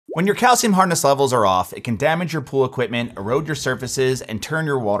When your calcium hardness levels are off, it can damage your pool equipment, erode your surfaces, and turn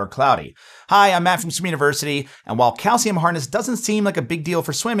your water cloudy. Hi, I'm Matt from Swim University, and while calcium hardness doesn't seem like a big deal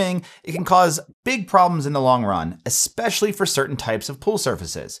for swimming, it can cause big problems in the long run, especially for certain types of pool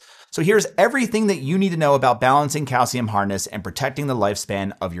surfaces. So here's everything that you need to know about balancing calcium hardness and protecting the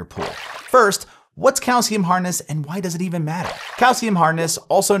lifespan of your pool. First, what's calcium hardness and why does it even matter? Calcium hardness,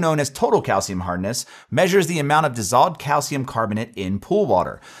 also known as total calcium hardness, measures the amount of dissolved calcium carbonate in pool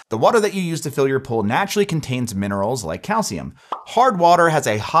water. The water that you use to fill your pool naturally contains minerals like calcium. Hard water has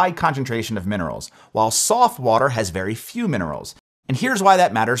a high concentration of minerals, while soft water has very few minerals. And here's why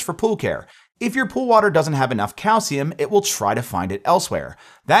that matters for pool care. If your pool water doesn't have enough calcium, it will try to find it elsewhere.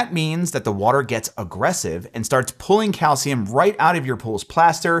 That means that the water gets aggressive and starts pulling calcium right out of your pool's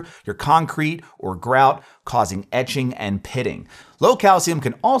plaster, your concrete, or grout, causing etching and pitting. Low calcium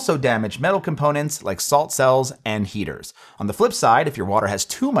can also damage metal components like salt cells and heaters. On the flip side, if your water has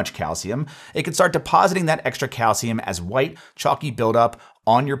too much calcium, it can start depositing that extra calcium as white, chalky buildup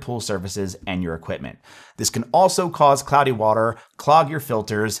on your pool surfaces and your equipment. This can also cause cloudy water, clog your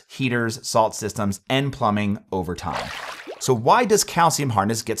filters, heaters, salt systems, and plumbing over time. So why does calcium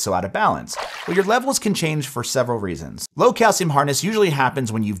hardness get so out of balance? Well, your levels can change for several reasons. Low calcium hardness usually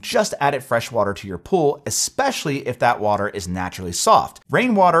happens when you've just added fresh water to your pool, especially if that water is naturally soft.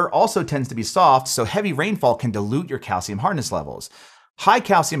 Rainwater also tends to be soft, so heavy rainfall can dilute your calcium hardness levels. High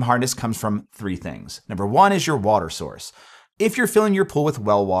calcium hardness comes from three things. Number one is your water source. If you're filling your pool with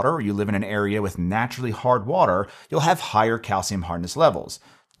well water or you live in an area with naturally hard water, you'll have higher calcium hardness levels.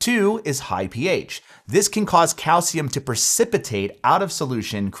 Two is high pH. This can cause calcium to precipitate out of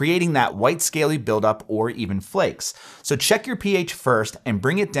solution, creating that white scaly buildup or even flakes. So check your pH first and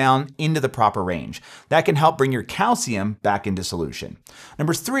bring it down into the proper range. That can help bring your calcium back into solution.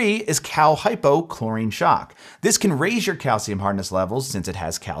 Number three is cal hypochlorine shock. This can raise your calcium hardness levels since it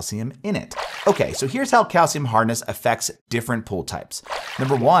has calcium in it. Okay, so here's how calcium hardness affects different pool types.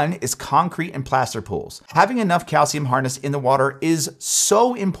 Number one is concrete and plaster pools. Having enough calcium hardness in the water is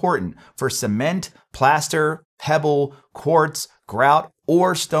so important for cement, plaster, pebble, quartz, grout,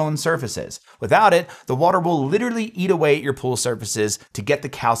 or stone surfaces. Without it, the water will literally eat away at your pool surfaces to get the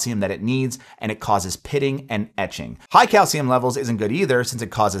calcium that it needs, and it causes pitting and etching. High calcium levels isn't good either since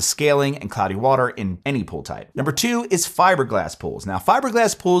it causes scaling and cloudy water in any pool type. Number two is fiberglass pools. Now,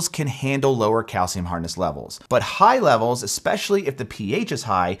 fiberglass pools can handle lower calcium hardness levels, but high levels, especially if the pH is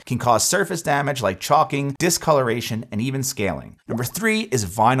high, can cause surface damage like chalking, discoloration, and even scaling. Number three is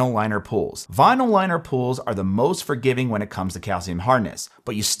vinyl liner pools. Vinyl liner pools are the most forgiving when it comes to calcium hardness,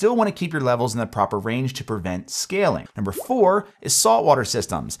 but you still want to keep your levels in the proper range to prevent scaling. Number four is saltwater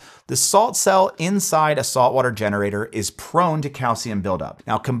systems. The salt cell inside a saltwater generator is prone to calcium buildup.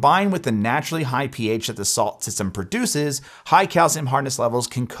 Now, combined with the naturally high pH that the salt system produces, high calcium hardness levels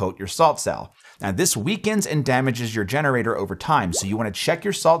can coat your salt cell. Now, this weakens and damages your generator over time, so you want to check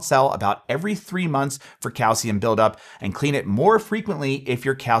your salt cell about every 3 months for calcium buildup and clean it more frequently if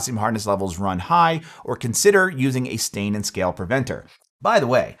your calcium hardness levels run high, or consider using a stain and scale preventer. By the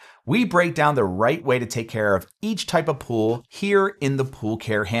way, we break down the right way to take care of each type of pool here in the Pool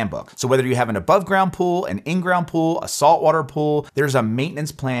Care Handbook. So whether you have an above ground pool, an in-ground pool, a saltwater pool, there's a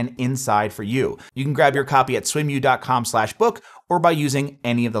maintenance plan inside for you. You can grab your copy at swimu.com/book or by using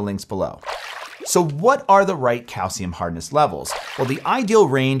any of the links below. So what are the right calcium hardness levels? Well, the ideal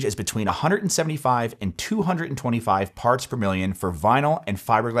range is between 175 and 225 parts per million for vinyl and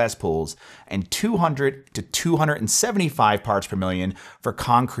fiberglass pools, and 200 to 275 parts per million for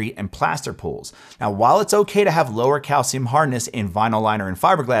concrete and plaster pools. Now, while it's okay to have lower calcium hardness in vinyl liner and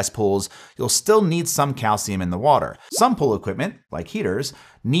fiberglass pools, you'll still need some calcium in the water. Some pool equipment, like heaters,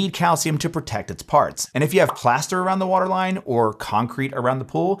 need calcium to protect its parts. And if you have plaster around the waterline or concrete around the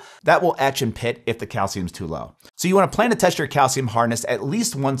pool, that will etch and pit if the calcium's too low. So you want to plan to test your calcium hardness at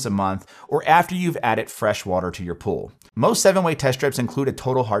least once a month or after you've added fresh water to your pool. Most 7-way test strips include a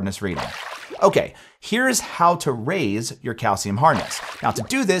total hardness reading. Okay, here's how to raise your calcium hardness. Now, to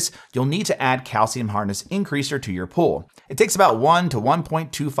do this, you'll need to add calcium hardness increaser to your pool. It takes about 1 to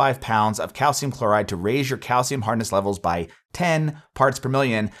 1.25 pounds of calcium chloride to raise your calcium hardness levels by 10 parts per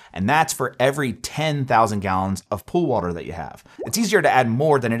million, and that's for every 10,000 gallons of pool water that you have. It's easier to add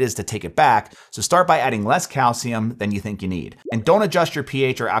more than it is to take it back, so start by adding less calcium than you think you need. And don't adjust your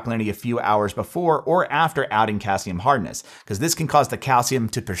pH or alkalinity a few hours before or after adding calcium hardness, because this can cause the calcium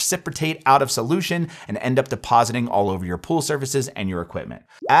to precipitate out of solution and end up depositing all over your pool surfaces and your equipment.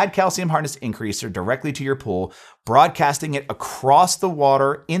 Add calcium hardness increaser directly to your pool, broadcasting it across the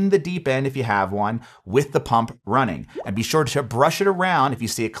water in the deep end if you have one, with the pump running. And be sure sure to brush it around if you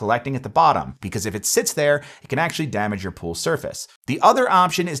see it collecting at the bottom, because if it sits there, it can actually damage your pool surface. The other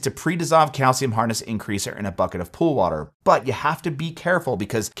option is to pre-dissolve calcium hardness increaser in a bucket of pool water, but you have to be careful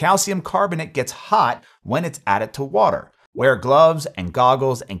because calcium carbonate gets hot when it's added to water. Wear gloves and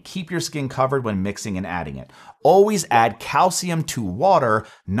goggles and keep your skin covered when mixing and adding it. Always add calcium to water,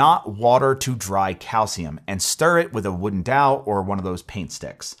 not water to dry calcium, and stir it with a wooden dowel or one of those paint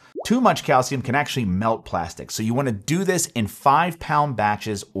sticks. Too much calcium can actually melt plastic, so you want to do this in 5-pound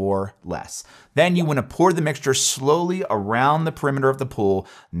batches or less. Then you want to pour the mixture slowly around the perimeter of the pool,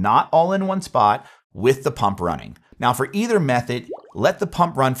 not all in one spot, with the pump running. Now for either method, let the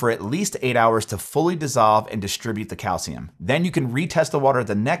pump run for at least 8 hours to fully dissolve and distribute the calcium. Then you can retest the water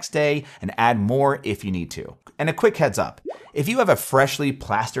the next day and add more if you need to. And a quick heads up, if you have a freshly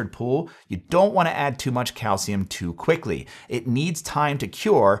plastered pool, you don't want to add too much calcium too quickly. It needs time to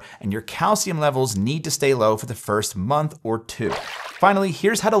cure, and your calcium levels need to stay low for the first month or 2. Finally,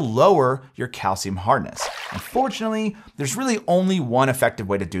 here's how to lower your calcium hardness. Unfortunately, there's really only one effective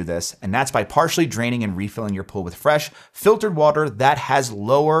way to do this, and that's by partially draining and refilling your pool with fresh, filtered water that has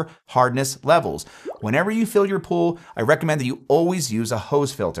lower hardness levels. Whenever you fill your pool, I recommend that you always use a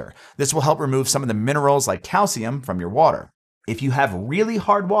hose filter. This will help remove some of the minerals like calcium from your water. If you have really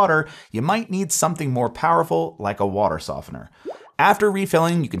hard water, you might need something more powerful like a water softener. After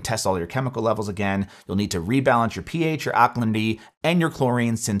refilling, you can test all your chemical levels again. You'll need to rebalance your pH, your alkalinity, and your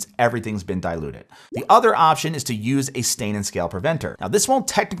chlorine since everything's been diluted. The other option is to use a stain and scale preventer. Now this won't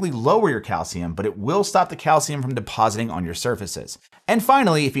technically lower your calcium, but it will stop the calcium from depositing on your surfaces. And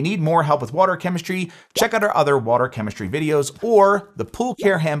finally, if you need more help with water chemistry, check out our other water chemistry videos or the pool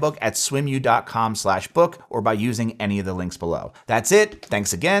care handbook at swimu.com/book or by using any of the links below. That's it.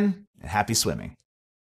 Thanks again and happy swimming.